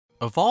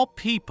Of all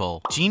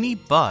people, Jeannie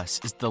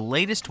Buss is the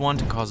latest one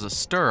to cause a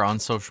stir on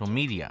social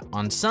media.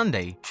 On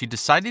Sunday, she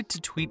decided to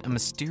tweet a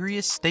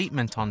mysterious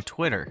statement on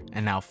Twitter,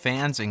 and now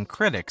fans and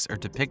critics are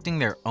depicting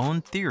their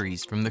own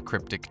theories from the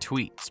cryptic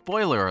tweet.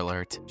 Spoiler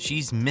alert,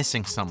 she's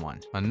missing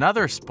someone.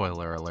 Another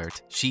spoiler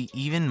alert, she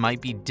even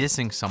might be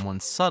dissing someone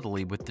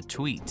subtly with the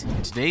tweet.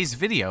 In today's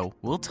video,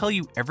 we'll tell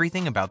you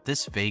everything about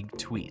this vague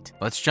tweet.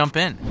 Let's jump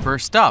in.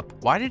 First up,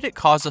 why did it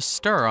cause a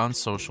stir on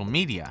social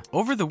media?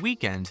 Over the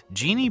weekend,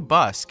 Jeannie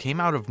Buss came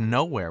out of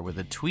nowhere with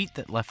a tweet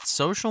that left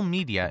social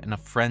media in a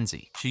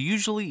frenzy. She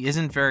usually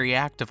isn't very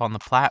active on the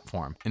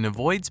platform and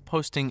avoids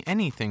posting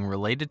anything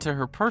related to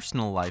her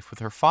personal life with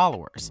her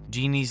followers.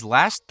 Jeannie's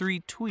last 3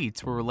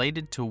 tweets were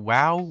related to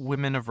WoW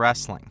Women of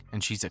Wrestling,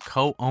 and she's a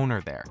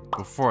co-owner there.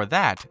 Before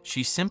that,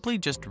 she simply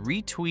just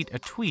retweeted a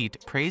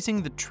tweet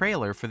praising the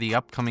trailer for the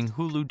upcoming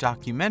Hulu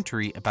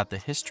documentary about the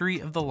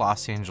history of the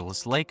Los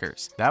Angeles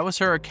Lakers. That was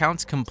her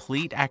account's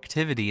complete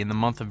activity in the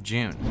month of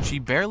June. She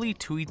barely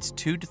tweets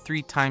 2 to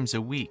 3 times a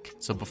week,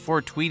 so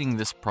before tweeting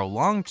this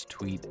prolonged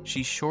tweet,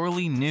 she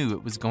surely knew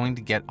it was going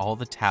to get all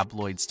the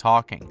tabloids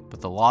talking,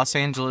 but the Los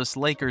Angeles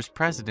Lakers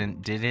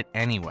president did it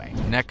anyway.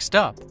 Next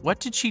up,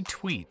 what did she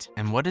tweet,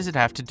 and what does it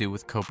have to do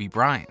with Kobe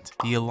Bryant?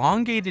 The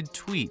elongated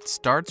tweet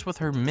starts with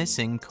her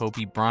missing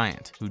Kobe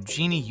Bryant, who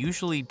Jeannie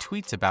usually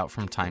tweets about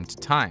from time to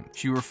time.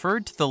 She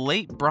referred to the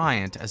late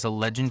Bryant as a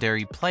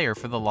legendary player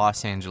for the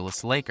Los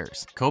Angeles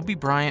Lakers. Kobe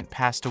Bryant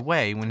passed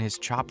away when his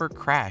chopper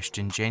crashed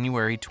in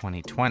January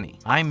 2020.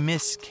 "I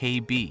miss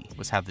KB"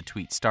 was how the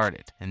tweet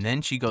started, and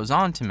then she goes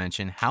on to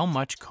mention how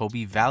much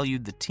Kobe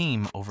valued the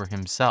team over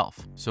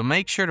himself. So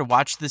make sure to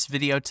watch this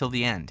video till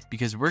the end,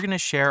 because we're going to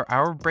share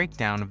our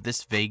breakdown of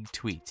this vague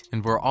tweet,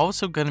 and we're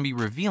also going to be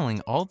revealing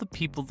all the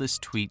people this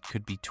tweet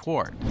could be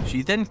toward.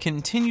 She then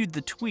continued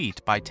the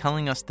tweet by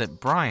telling us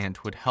that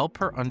Bryant would help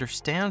her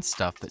understand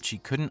stuff that she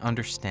couldn't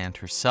understand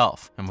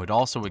herself, and would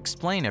also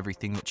explain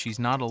everything that she's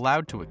not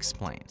allowed to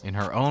explain. In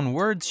her own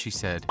words, she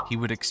said, "He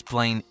would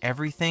explain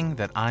everything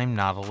that I'm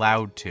not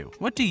allowed to."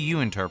 What do you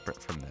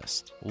interpret from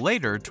this?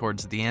 Later,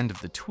 towards the end of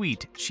the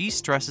tweet, she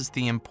stresses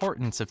the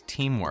importance of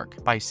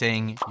teamwork by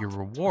saying your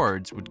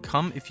rewards would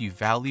come if you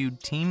valued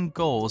team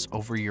goals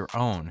over your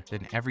own,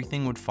 then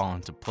everything would fall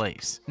into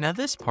place. Now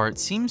this part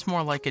seems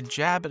more like a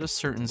jab at a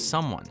certain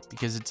someone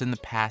because it's in the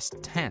past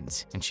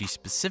tense, and she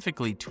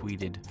specifically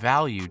tweeted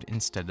valued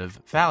instead of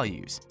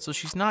values, so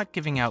she's not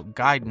giving out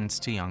guidance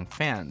to young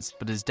fans,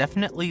 but is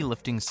definitely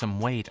lifting some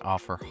weight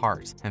off her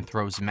heart and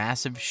throws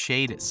massive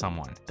shade at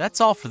someone.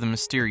 That's all for the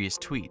mysterious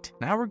tweet.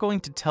 Now we're going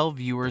to tell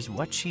viewers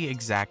what she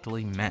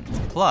exactly meant.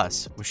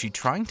 Plus, was she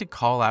trying to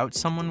call out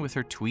someone with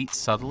her tweet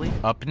subtly?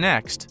 Up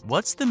next,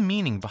 what's the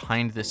meaning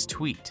behind this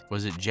tweet?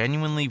 Was it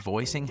genuinely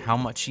voicing how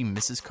much she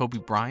misses Kobe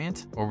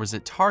Bryant, or was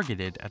it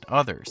targeted at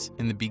others?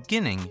 In the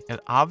beginning, it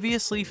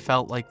obviously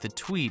felt like the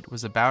tweet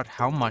was about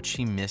how much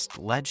she missed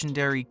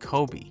legendary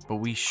Kobe, but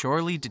we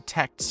surely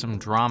detect some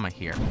drama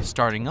here.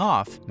 Starting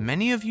off,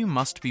 many of you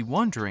must be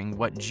wondering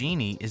what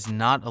Jeannie is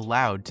not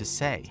allowed to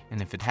say,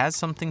 and if it has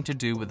something to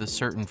do with a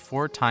certain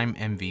 4-time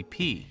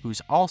MVP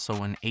who's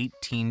also an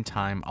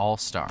 18-time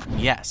All-Star.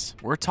 Yes,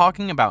 we're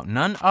talking about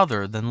none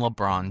other than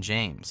LeBron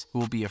James, who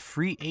will be a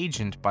free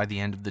agent by the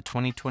end of the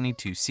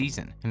 2022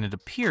 season, and it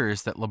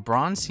appears that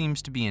LeBron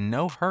seems to be in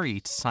no hurry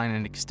to sign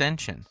an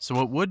extension,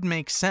 so it would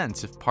make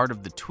sense if part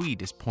of the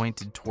tweet is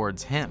pointed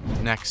towards him.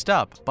 Next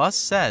up, Buss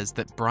says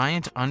that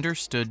Bryant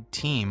understood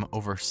team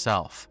over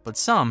self, but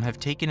some have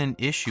taken an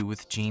issue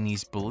with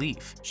Jeannie's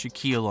belief.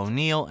 Shaquille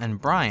O'Neal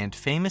and Bryant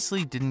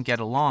famously didn't get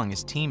along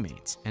as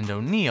teammates, and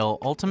O'Neal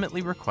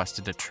ultimately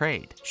requested a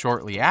trade.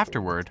 Shortly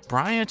afterward,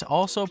 Bryant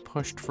also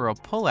pushed for a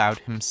pullout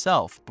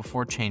himself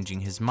before changing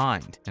his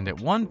mind, and at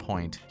one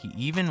point, he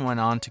even went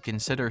on to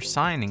consider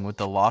signing with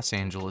the Los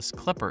Angeles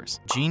Clippers.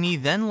 Jeannie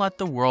then let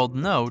the world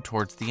know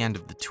towards the end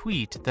of the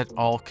tweet that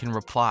all can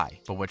reply,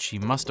 but what she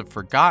must have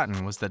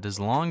forgotten was that as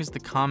long as the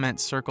comment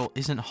circle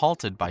isn't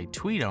halted by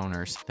tweet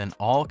owners, then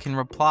all can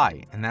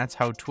reply, and that's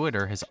how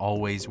Twitter has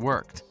always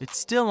worked. It's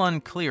still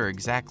unclear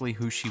exactly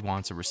who she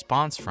wants a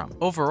response from.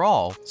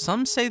 Overall,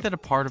 some say that a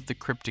part of the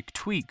cryptic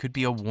tweet could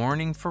be a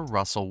warning for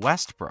Russell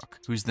Westbrook,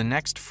 who's the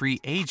next free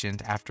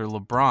agent after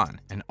LeBron,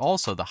 and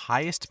also the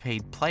highest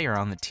paid player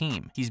on the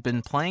team. He's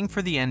been playing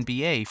for the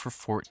NBA for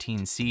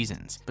 14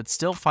 seasons, but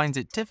still finds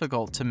it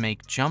difficult to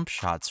make jump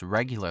shots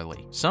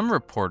regularly. Some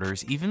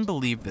reporters even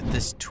believe that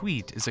this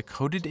tweet is a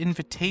coded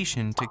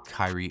invitation to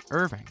Kyrie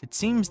Irving. It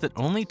seems that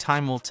only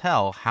time will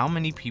tell how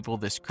many people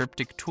this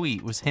cryptic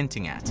tweet was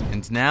hinting at.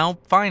 And now,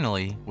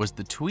 finally, was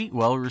the tweet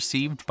well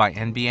received by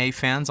NBA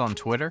fans on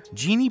Twitter?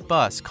 Jeannie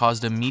Buss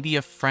caused a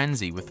media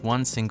frenzy with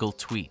one single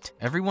tweet.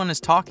 Everyone is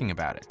talking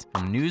about it.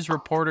 From news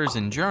reporters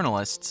and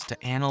journalists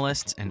to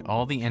analysts and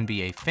all the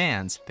NBA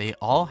fans, they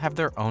all have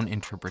their own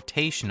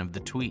interpretation of the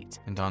tweet.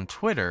 And on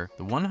Twitter,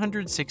 the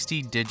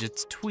 160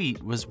 digits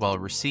tweet was well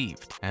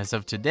received. As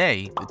of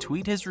today, the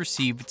tweet has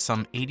received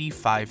some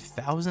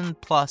 85,000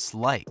 plus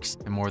likes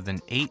and more than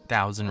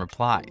 8,000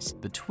 replies.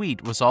 The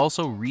tweet was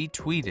also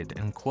retweeted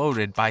and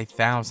quoted by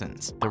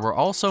thousands. There were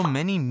also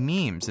many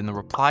memes in the the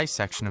reply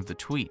section of the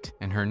tweet,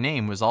 and her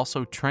name was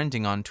also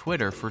trending on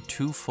Twitter for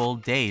 2 full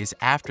days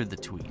after the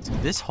tweet.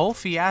 This whole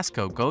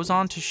fiasco goes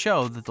on to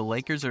show that the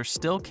Lakers are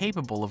still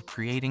capable of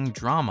creating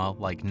drama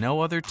like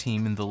no other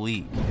team in the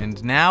league.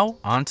 And now,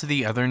 on to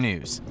the other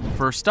news.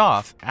 First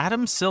off,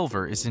 Adam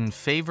Silver is in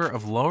favor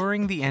of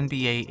lowering the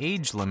NBA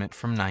age limit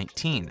from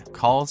 19,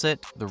 calls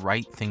it the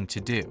right thing to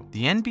do.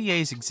 The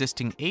NBA's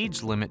existing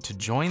age limit to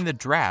join the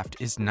draft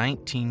is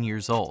 19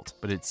 years old,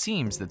 but it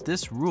seems that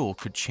this rule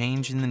could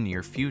change in the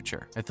near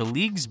future. At the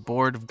league's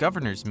Board of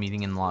Governors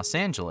meeting in Los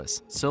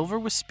Angeles, Silver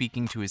was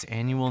speaking to his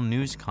annual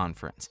news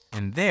conference,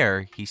 and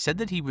there he said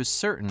that he was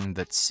certain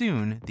that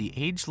soon the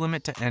age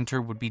limit to enter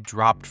would be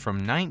dropped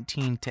from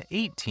 19 to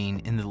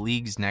 18 in the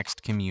league's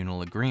next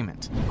communal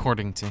agreement.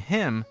 According to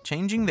him,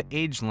 changing the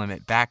age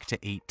limit back to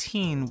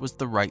 18 was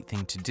the right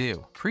thing to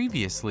do.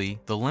 Previously,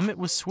 the limit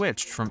was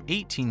switched from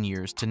 18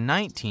 years to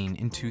 19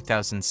 in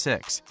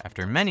 2006,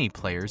 after many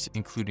players,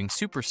 including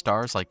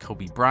superstars like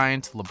Kobe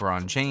Bryant,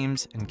 LeBron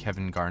James, and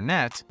Kevin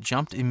Garnett,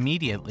 jumped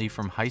immediately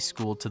from high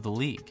school to the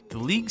league. The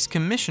league's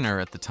commissioner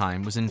at the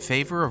time was in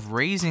favor of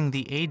raising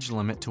the age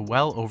limit to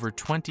well over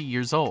 20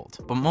 years old,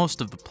 but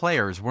most of the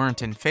players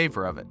weren't in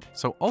favor of it,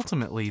 so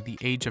ultimately the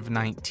age of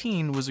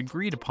 19 was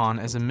agreed upon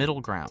as a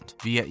middle ground.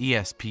 Via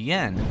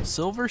ESPN,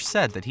 Silver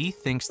said that he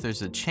thinks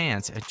there's a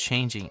chance at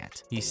changing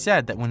it. He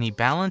said that when he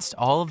balanced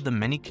all of the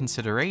many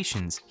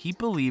considerations, he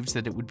believes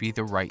that it would be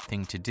the right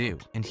thing to do,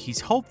 and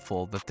he's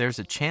hopeful that there's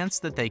a chance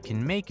that they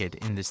can make it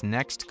in this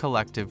next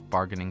collective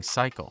bargaining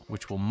cycle,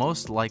 which will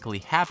most likely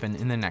happen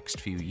in the next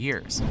few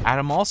years.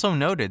 Adam also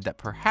noted that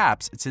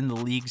perhaps it's in the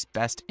league's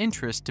best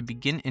interest to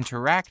begin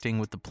interacting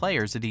with the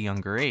players at a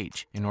younger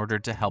age in order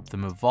to help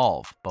them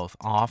evolve, both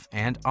off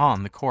and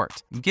on the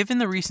court. Given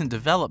the recent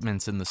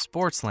developments in the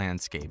sports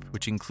landscape,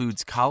 which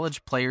includes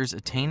college players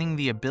attaining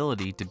the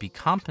ability to be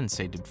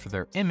compensated for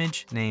their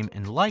image, name,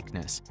 and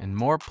likeness, and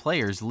more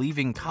players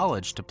leaving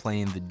college to play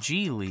in the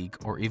G League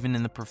or even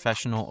in the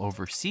professional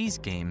overseas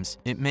games,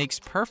 it makes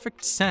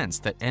perfect sense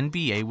that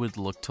NBA would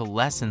look to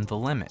lessen the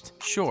limit.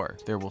 Sure,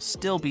 there will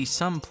still be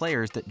some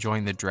players that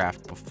join the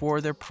draft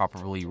before they're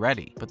properly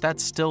ready, but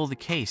that's still the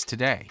case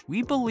today.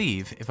 We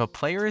believe if a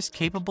player is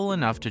capable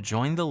enough to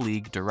join the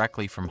league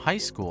directly from high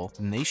school,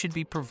 then they should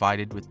be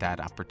provided with that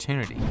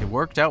opportunity. It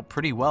worked out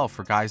pretty well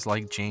for guys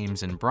like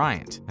James and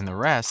Bryant, and the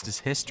rest is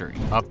history.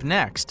 Up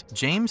next,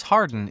 James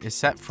Harden is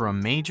set for a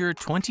major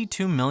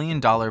 $22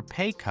 million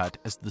pay cut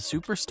as the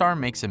superstar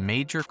makes a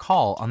major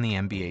call on the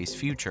NBA's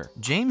future.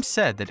 James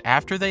said that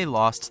after they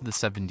lost to the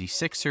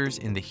 76ers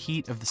in the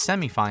heat of the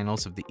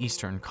semifinals of the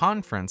Eastern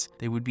Conference,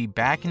 they would be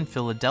back in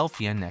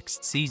Philadelphia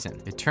next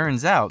season. It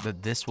turns out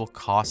that this will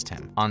cost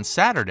him. On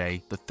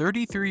Saturday, the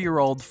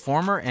 33-year-old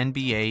former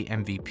NBA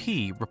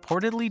MVP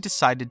reportedly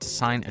decided to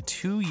sign a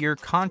 2-year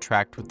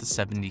contract with the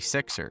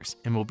 76ers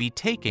and will be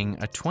taking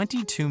a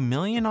 $22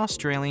 million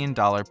Australian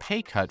dollar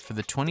pay cut for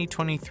the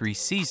 2023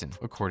 season,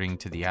 according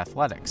to The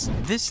Athletics.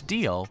 This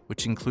deal,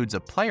 which includes a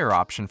player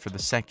option for the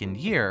second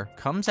year,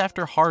 comes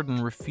after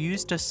Harden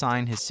refused to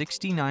sign his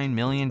 $69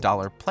 million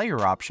player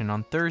option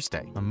on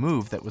Thursday, a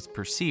move that was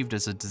perceived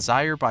as a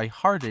desire by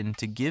Harden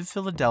to give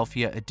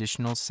Philadelphia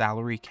additional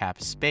salary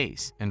cap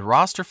space and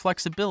roster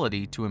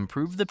flexibility to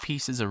improve the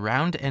pieces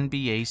around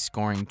NBA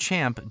scoring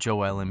champ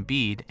Joel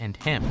Embiid and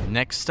him.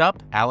 Next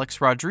up,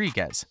 Alex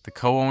Rodriguez, the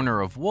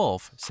co-owner of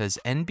Wolf, says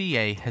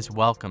NBA has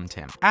welcomed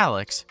him.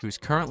 Alex, who's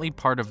currently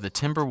part of the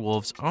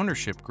Timberwolves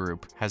ownership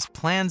group, has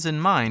plans in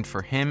mind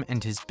for him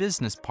and his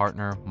business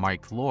partner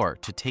Mike Lore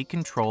to take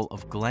control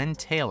of Glenn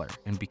Taylor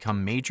and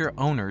become major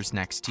owners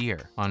next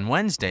year. On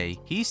Wednesday,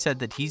 he said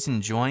that he's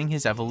enjoying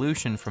his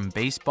evolution from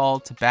baseball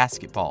to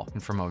basketball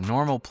and from a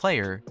normal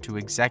player to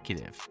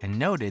executive, and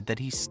noted that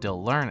he's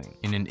still learning.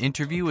 In an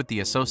interview with the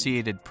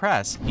Associated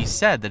Press, he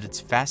said that it's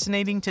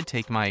fascinating to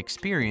take my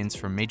experience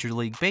from Major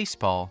League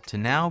Baseball to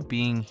now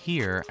being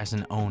here as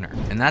an owner.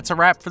 And that's a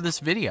wrap for this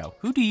video.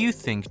 Who do you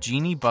think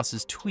Jeanie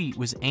Buss's tweet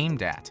was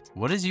aimed at?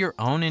 What is your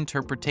own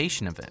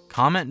interpretation of it?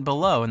 Comment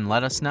below and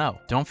let us know.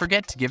 Don't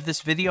forget to give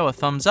this video a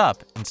thumbs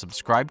up and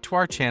subscribe to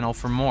our channel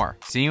for more.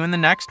 See you in the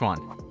next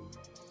one.